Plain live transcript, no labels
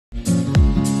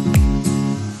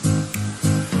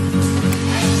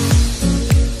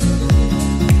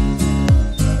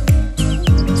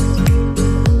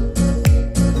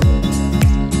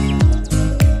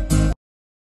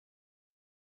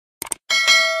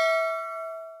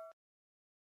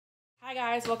Hi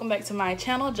guys, welcome back to my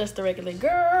channel, Just a Regular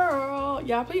Girl.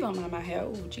 Y'all please don't mind my hair.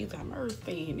 Oh, Jesus, I'm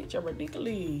earthy. It's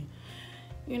ridiculous.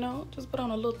 You know, just put on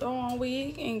a little throw-on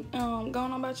wig and going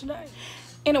on about your day.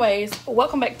 Anyways,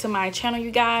 welcome back to my channel,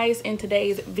 you guys. In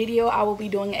today's video, I will be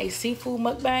doing a seafood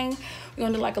mukbang. We're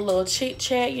gonna do like a little chit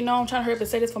chat. You know, I'm trying to hurry up and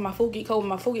say this for my food geek code, but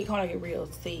my food geek code I get real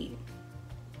sick.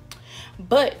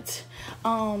 But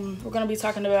we're gonna be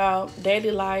talking about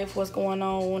daily life, what's going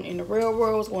on in the real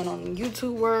world, what's going on in the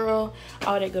YouTube world,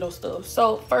 all that good old stuff.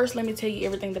 So first, let me tell you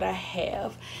everything that I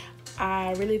have.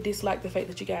 I really dislike the fact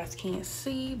that you guys can't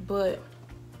see, but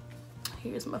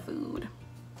here's my food.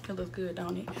 It looks good,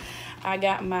 don't it? I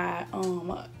got my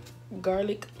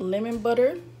garlic lemon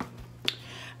butter.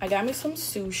 I got me some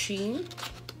sushi.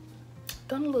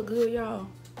 Doesn't look good, y'all.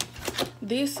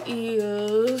 This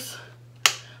is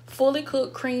fully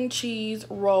cooked cream cheese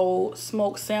roll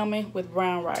smoked salmon with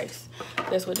brown rice.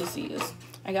 That's what this is.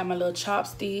 I got my little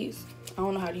chopsticks. I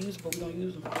don't know how to use them, but we're gonna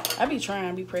use them. I be trying,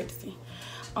 I be practicing.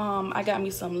 I got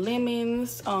me some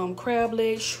lemons, crab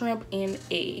legs, shrimp, and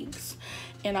eggs.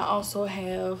 And I also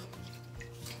have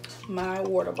my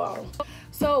water bottle.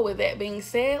 So with that being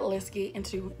said, let's get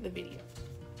into the video.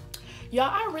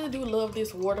 Y'all, I really do love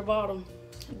this water bottle.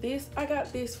 I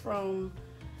got this from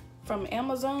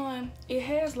Amazon. It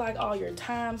has like all your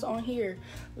times on here,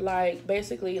 like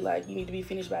basically like you need to be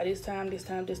finished by this time,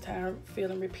 fill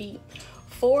and repeat.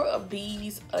 4 of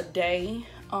these a day,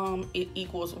 it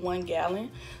equals 1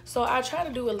 gallon. So I try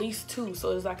to do at least 2,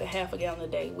 so it's like a half a gallon a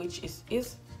day, which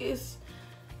is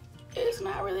it's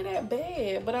not really that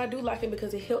bad, but I do like it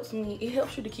because it helps me. It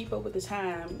helps you to keep up with the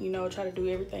time, you know, try to do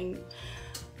everything.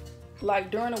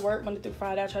 Like during the work Monday through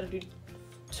Friday, I try to do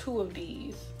 2 of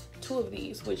these,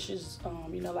 which is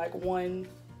you know, like 1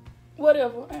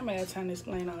 whatever. I may have time to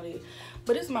explain all that,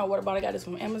 but this is my water bottle. I got this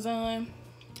from Amazon.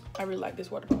 I really like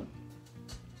this water bottle.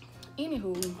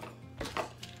 Anywho,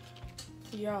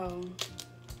 y'all,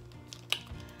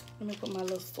 let me put my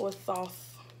little soy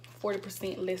sauce,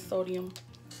 40% less sodium.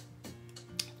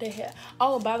 They have,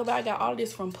 oh, by the way, I got all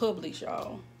this from Publix,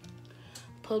 y'all.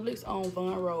 Publix on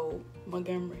Vaughn Road,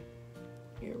 Montgomery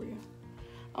area.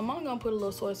 I'm only gonna put a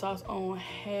little soy sauce on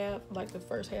half, like the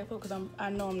first half of it, because I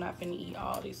know I'm not finna eat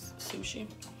all this sushi.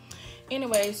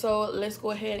 Anyway, so let's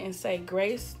go ahead and say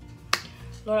grace.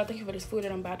 Lord, I thank you for this food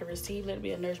that I'm about to receive. Let it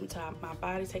be a nourishment to my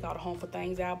body. Take all the harmful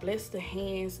things out. Bless the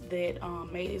hands that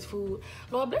made this food.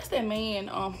 Lord, bless that man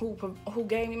who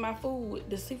gave me my food,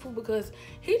 the seafood, because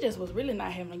he just was really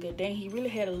not having a good day. He really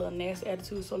had a little nasty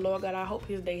attitude. So Lord God, I hope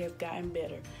his day has gotten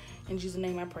better. In Jesus'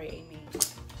 name I pray, amen.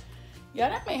 Yeah,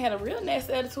 that man had a real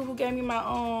nasty attitude who gave me my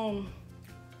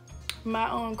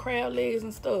crab legs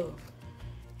and stuff.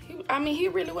 I mean, he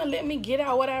really wouldn't let me get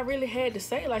out what I really had to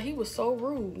say. Like, he was so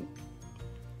rude.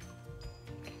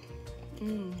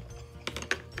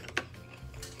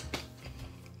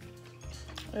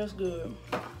 That's good.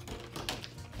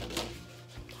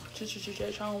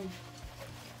 Chitchat home.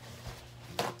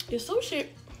 It's sushi.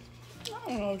 I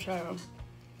don't know, child.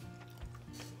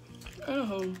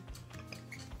 Anywho.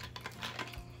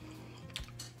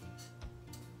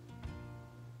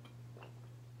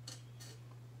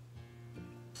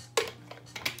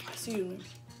 Excuse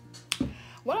me.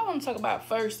 What I want to talk about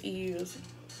first is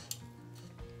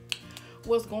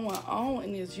what's going on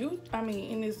in this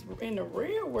in the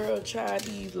real world, child.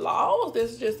 These laws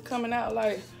that's just coming out,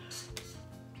 like,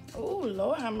 oh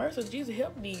Lord have mercy, Jesus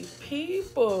help these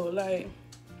people. Like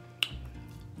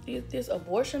this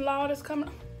abortion law that's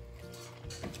coming.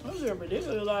 This is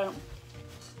ridiculous. Like,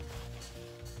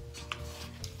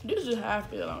 this is how I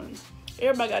feel on it.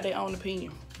 Everybody got their own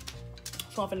opinion,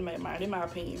 so I'm finna make mine. In my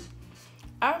opinion,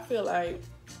 I feel like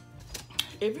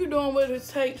if you're doing what it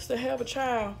takes to have a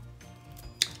child,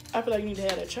 I feel like you need to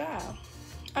have that child.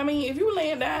 I mean, if you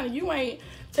laying down and you ain't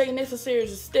taking a necessary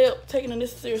step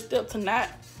to not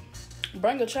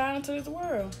bring a child into this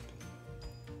world,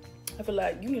 I feel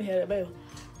like you need to have that baby.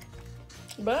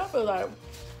 But I feel like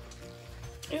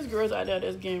there's girls out there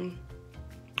that's getting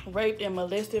raped and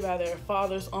molested by their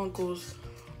fathers, uncles,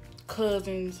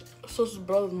 cousins, sisters,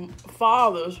 brothers,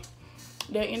 fathers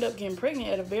that end up getting pregnant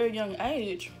at a very young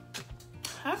age.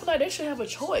 I feel like they should have a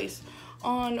choice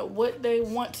on what they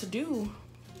want to do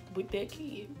with their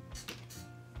kid.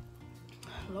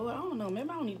 Lord, I don't know. Maybe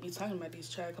I don't need to be talking about this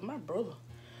child, because my brother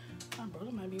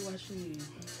might be watching me.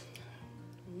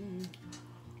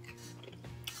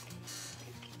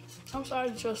 I'm sorry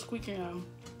that you're squeaking out.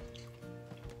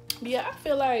 But yeah, I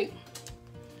feel like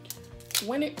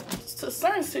when it's to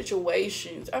certain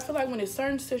situations,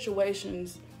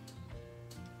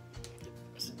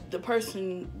 the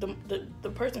person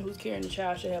who's carrying the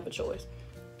child should have a choice.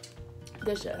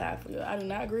 That's just how I feel. I do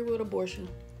not agree with abortion.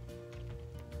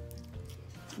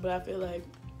 But I feel like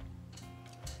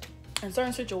in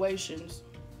certain situations,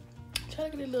 try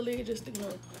to get a little leg just sticking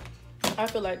up. I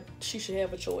feel like she should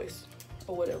have a choice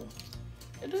or whatever.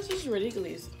 This is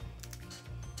ridiculous.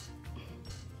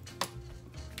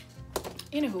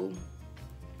 Anywho,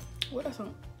 what else?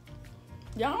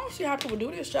 Y'all don't see how people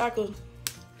do this, y'all, cause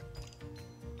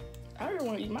I really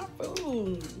want to eat my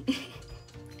food.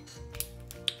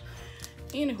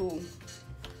 Anywho,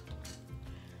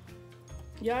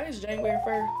 y'all, it's January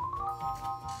 1st.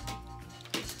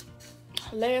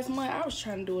 Last month, I was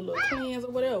trying to do a little cleanse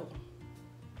or whatever.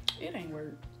 It ain't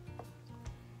work.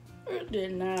 It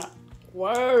did not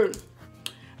work.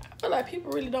 I feel like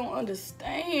people really don't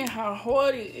understand how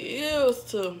hard it is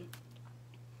to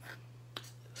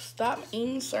stop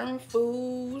eating certain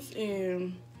foods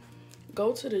and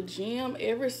go to the gym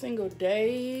every single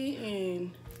day.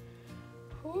 And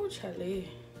oh, Charlie,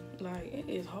 like, it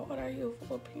is hard out here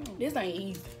for a parent. This ain't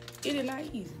easy. It is not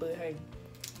easy, but hey,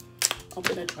 I'm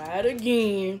gonna try it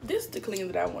again. This is the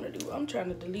cleanse that I want to do. I'm trying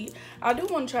to delete. I do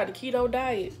want to try the keto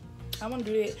diet. I want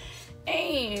to do that.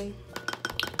 And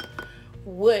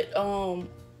what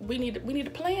we need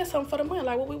to plan something for the month,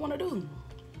 like what we want to do,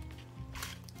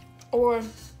 or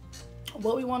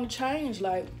what we want to change.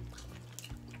 Like,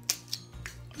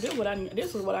 this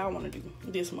is what I want to do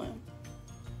this month.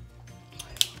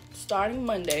 Starting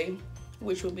Monday,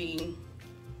 which will be,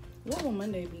 what will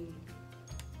Monday be?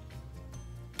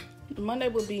 Monday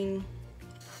will be,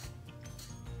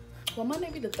 well, Monday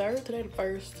be the 3rd, today the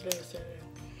 1st, today is Saturday.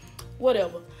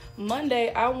 Whatever.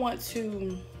 Monday, I'm going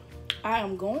to,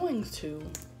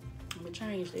 let me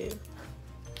change that.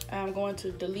 I'm going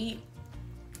to delete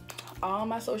all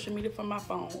my social media from my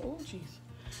phone. Oh, jeez.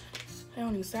 That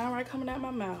don't even sound right coming out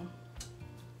my mouth.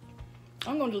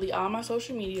 I'm going to delete all my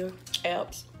social media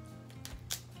apps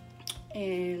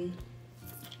and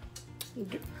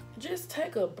just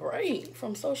take a break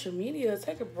from social media.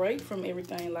 Take a break from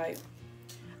everything. Like,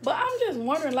 but I'm just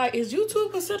wondering, like, is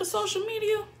YouTube considered social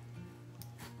media?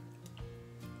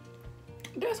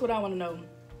 That's what I want to know.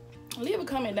 Leave a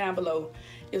comment down below.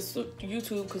 Is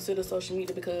YouTube considered social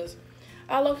media? Because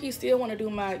I low-key still want to do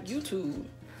my YouTube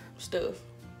stuff.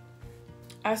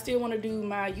 I still want to do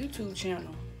my YouTube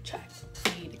channel. Check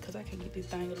it, because I can't get this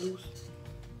thing loose.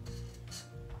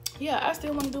 Yeah, I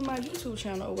still want to do my YouTube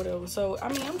channel or whatever. So, I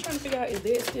mean, I'm trying to figure out, is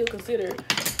that still considered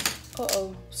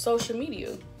social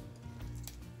media?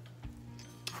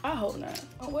 I hope not.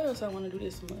 What else I want to do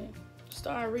this month?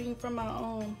 Start reading from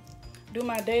my do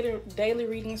my daily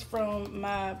readings from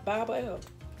my Bible app.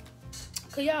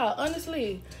 Cause y'all,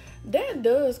 honestly, that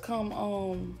does come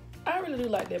I really do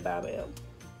like that Bible app.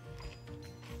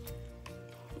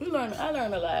 I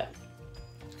learned a lot,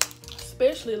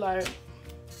 especially like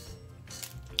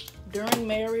during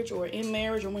marriage or in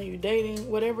marriage or when you're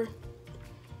dating, whatever.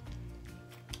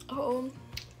 I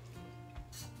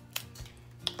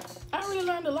really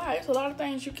learned a lot. It's a lot of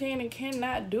things you can and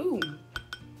cannot do.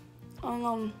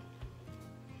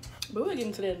 But we'll get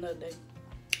into that another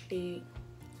day.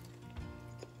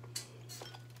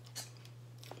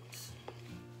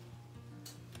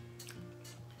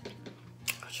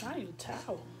 I'm trying to use a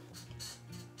towel.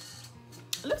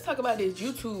 Let's talk about this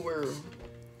YouTube world.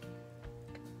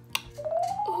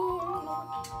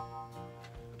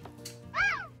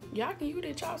 Y'all can use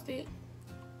that chopstick.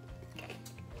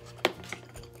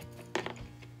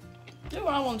 That's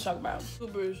what I want to talk about.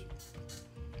 YouTubers.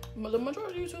 But the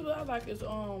majority of YouTubers I like is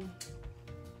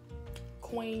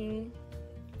Queen,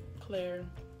 Claire,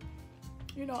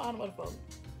 you know, all the other folks.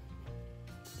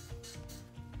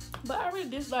 But I really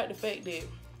dislike the fact that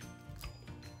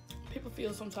people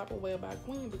feel some type of way about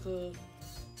Queen because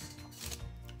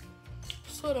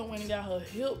sort of went and got her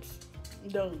hips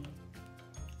done.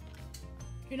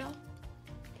 You know?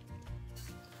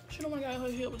 She don't want to got her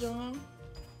hips done.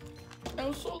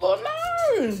 And so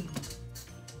nice.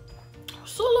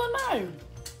 So nice.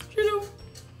 You know?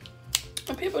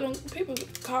 And people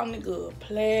call nigga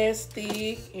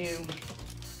plastic and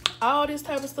all this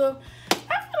type of stuff. I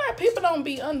feel like people don't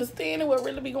be understanding what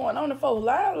really be going on in folks'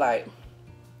 lives. Like,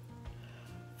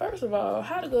 first of all,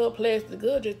 how the girl plastic? The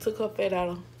girl just took her fat out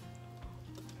of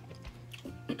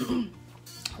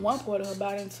one part of her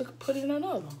body and put it in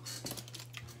another.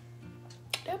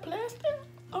 That plastic?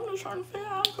 I'm just trying to figure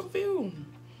out. I'm confused.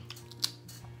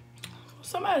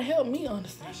 Somebody help me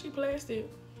understand. She plastic.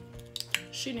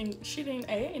 She didn't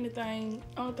add anything.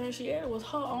 Only thing she added was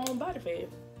her own body fat.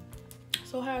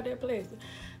 So how that plastic?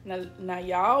 Now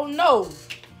y'all know.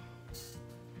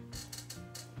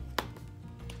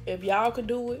 If y'all could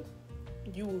do it,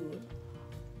 you would.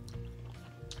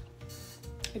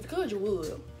 If you could, you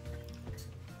would.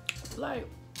 Like,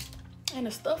 and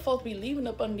the stuff folks be leaving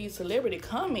up under these celebrity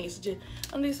comments, just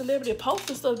under these celebrity posts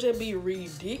and stuff, just be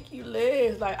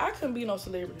ridiculous. Like, I couldn't be no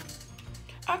celebrity.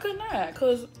 I could not,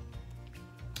 cause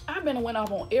I've been and went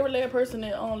off on every last person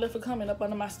that left a comment up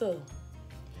under my stuff.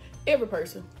 Every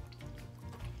person.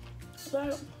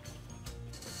 Like,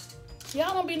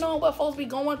 y'all don't be knowing what folks be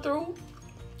going through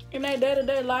in their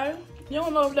day-to-day life. You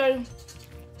don't know if they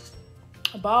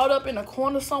balled up in a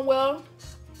corner somewhere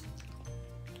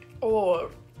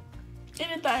or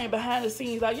anything behind the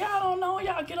scenes. Like, y'all don't know.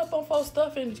 Y'all get up on folks'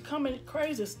 stuff and comment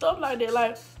crazy stuff like that.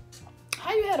 Like,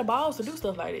 how you had the balls to do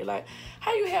stuff like that? Like,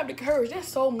 how you have the courage? That's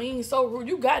so mean, so rude.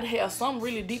 You got to have something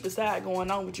really deep inside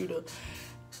going on with you to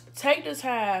take the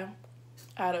time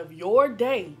out of your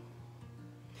day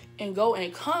and go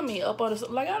and comment up on the,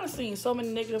 like, I done seen so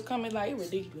many negative comments, like, it's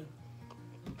ridiculous.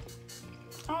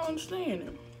 I don't understand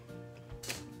it.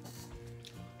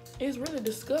 It's really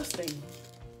disgusting.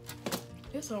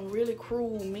 There's some really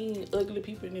cruel, mean, ugly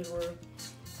people in this world.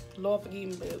 Lord forgive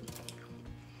me, but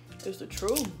it's the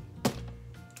truth.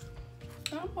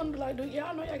 I wonder, like, do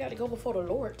y'all know y'all got to go before the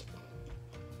Lord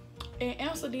and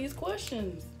answer these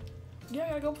questions? Y'all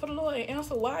got to go before the Lord and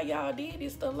answer why y'all did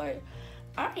this stuff. Like,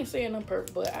 I ain't saying I'm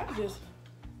perfect, but I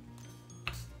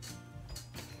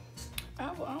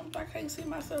can't see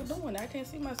myself doing that. I can't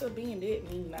see myself being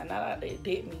that mean. Not like that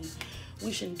mean.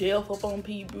 Wishing death up on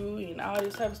people and all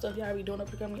this type of stuff y'all be doing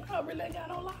up here. Y'all really ain't got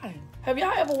no lie. Have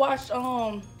y'all ever watched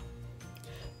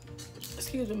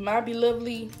excuse me, My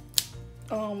Belovely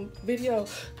video,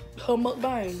 her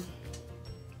mukbang?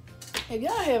 If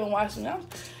y'all haven't watched it,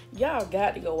 y'all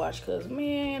got to go watch, cause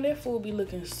man, that food be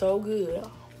looking so good.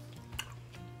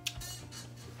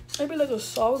 They be looking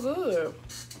so good.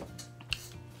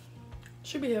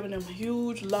 She be having them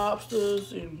huge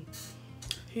lobsters and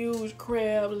huge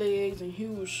crab legs and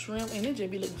huge shrimp, and it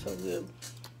just be looking so good.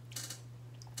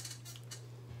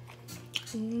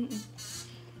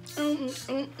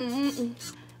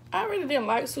 I really didn't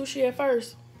like sushi at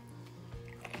first,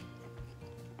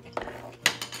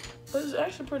 but it's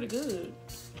actually pretty good.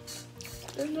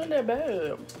 It's not that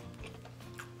bad.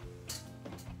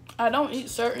 I don't eat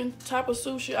certain type of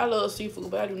sushi. I love seafood,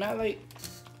 but I do not like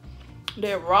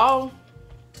that raw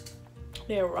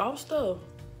stuff.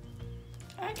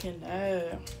 I can't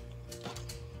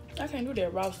do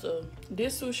that raw stuff.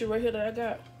 This sushi right here that I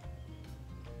got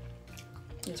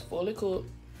is fully cooked.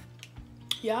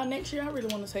 Y'all, next year I really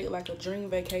want to take like a dream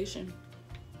vacation.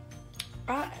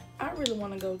 I really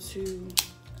want to go to,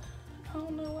 I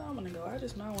don't know where I want to go. I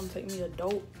just know I want to take me a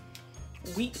dope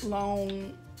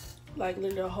week-long, like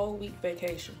literally a whole week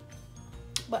vacation.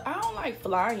 But I don't like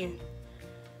flying.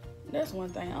 That's one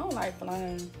thing. I don't like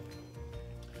flying.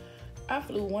 I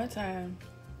flew one time.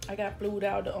 I got flew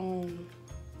out to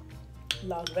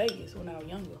Las Vegas when I was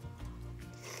younger.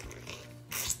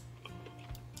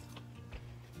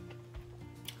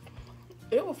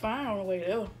 It was fine on the way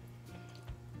there.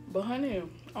 But honey,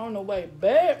 on the way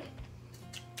back,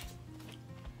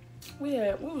 we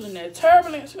was in that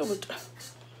turbulence.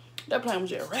 That plane was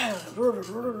just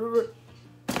rattling.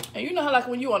 And you know how like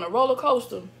when you on a roller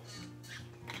coaster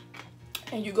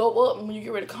and you go up and when you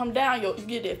get ready to come down, you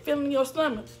get that feeling in your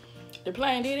stomach. The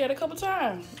plane did that a couple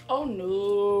times. Oh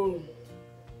no.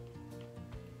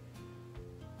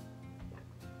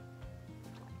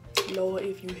 Lord,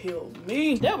 if you help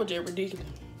me. That was just ridiculous.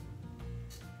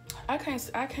 I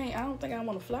don't think I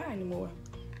want to fly anymore.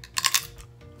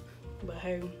 But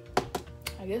hey,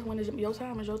 I guess when it's your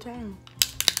time, it's your time.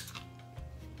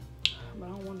 But I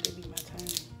don't want it to be my time.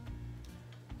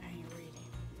 I ain't ready.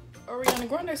 Ariana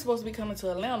Grande's supposed to be coming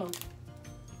to Atlanta.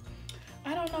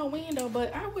 I don't know when though,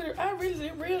 but I really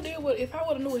would, if I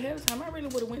would have knew ahead of time, I really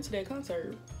would have went to that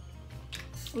concert.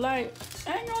 Like,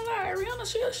 I ain't gonna lie, Ariana,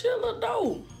 she look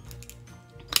dope.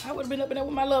 I would have been up in there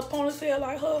with my little ponytail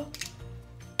like her,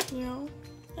 you know.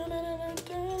 That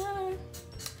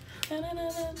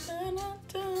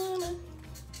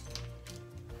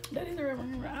is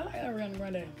Ariana. I like Ariana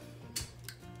Grande.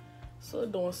 So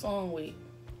doing song week.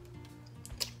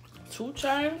 2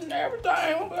 Chainz and everything,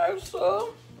 okay,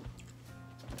 so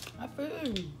I feel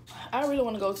you. I really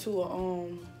want to go to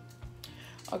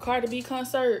a Cardi B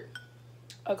concert,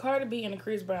 a Cardi B and a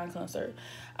Chris Brown concert.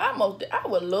 I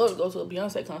would love to go to a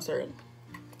Beyonce concert.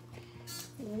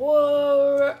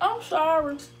 What? I'm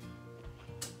sorry.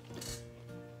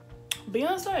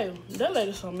 Beyonce, that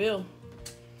lady's something else.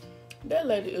 That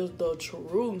lady is the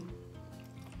truth.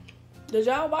 Did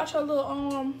y'all watch her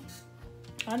little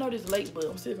I know this is late, but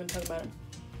I'm still gonna talk about it.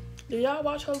 Did y'all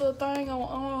watch her little thing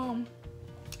on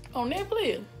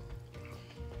Netflix?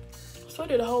 So So I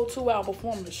did a whole 2-hour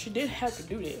performance. She didn't have to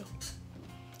do that.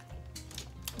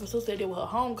 My sister did with her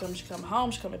homecoming. She coming home.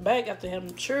 She coming back after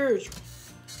having church.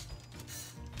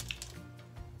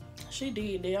 She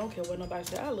did that. I don't care what nobody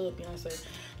said. I love Beyonce.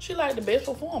 She like the best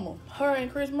performer. Her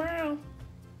and Chris Brown.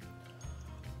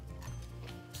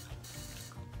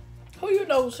 Who you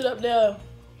know sit up there,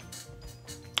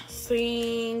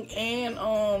 sing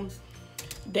and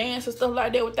dance and stuff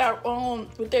like that without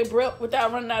with their breath,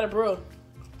 without running out of breath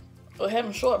or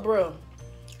having short breath,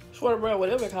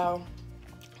 whatever it's called.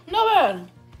 Nobody.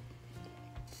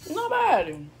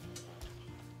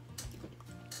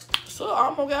 So I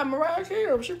almost got Mariah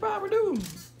Carey. She probably do.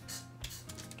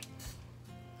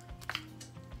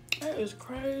 That is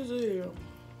crazy. It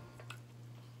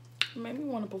made me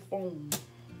want to perform.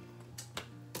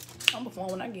 I'm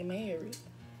performing when I get married.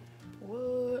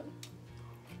 What?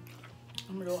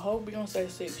 I'm gonna do a whole Beyonce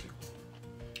section.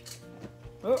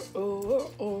 It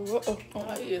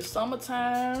is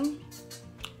summertime.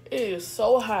 It is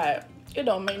so hot. It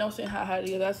don't make no sense how hot it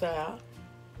is outside.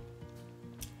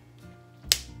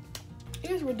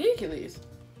 It's ridiculous.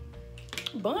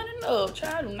 Burning up.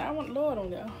 Child, do not want the Lord on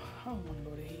there. I don't want to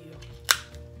go to hell.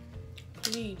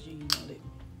 Please, Jesus, on that.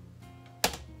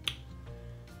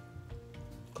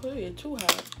 Clearly, it's too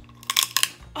hot.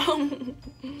 I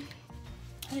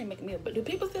ain't making me a bucket. Do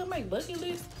people still make bucket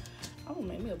lists? I don't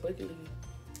make me a bucket list.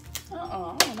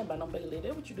 I don't know about no bucket list.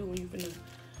 That's what you do when you finna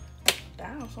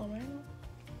die or something, man.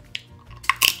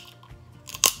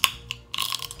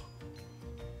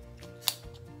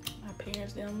 My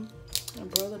parents, them, my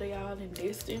brother, they all in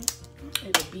Destin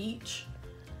at the beach.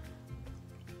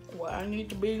 Where I need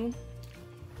to be.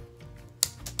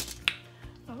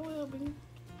 I will be.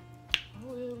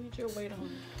 Just wait on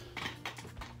it.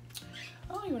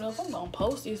 I don't even know if I'm gonna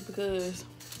post this because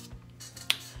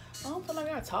I don't feel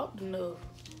like I talked enough.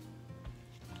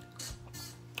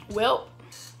 Well,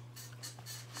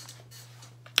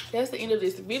 that's the end of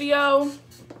this video.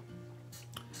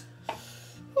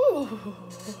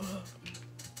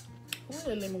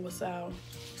 That lemon was sour.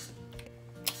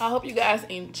 I hope you guys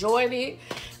enjoyed it.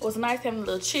 It was nice having a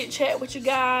little chit chat with you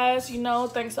guys. You know,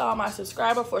 thanks to all my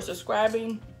subscribers for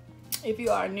subscribing. If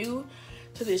you are new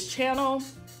to this channel,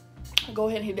 go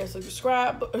ahead and hit that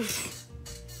subscribe. If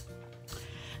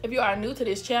you are new to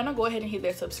this channel, go ahead and hit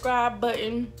that subscribe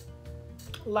button.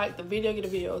 Like the video, get a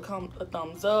video a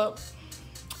thumbs up.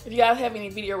 If you guys have any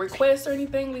video requests or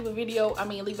anything, leave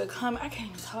a comment. I can't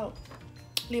even talk.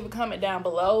 Leave a comment down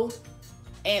below.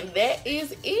 And that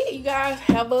is it. You guys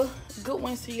have a good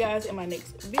one. See you guys in my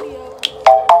next video.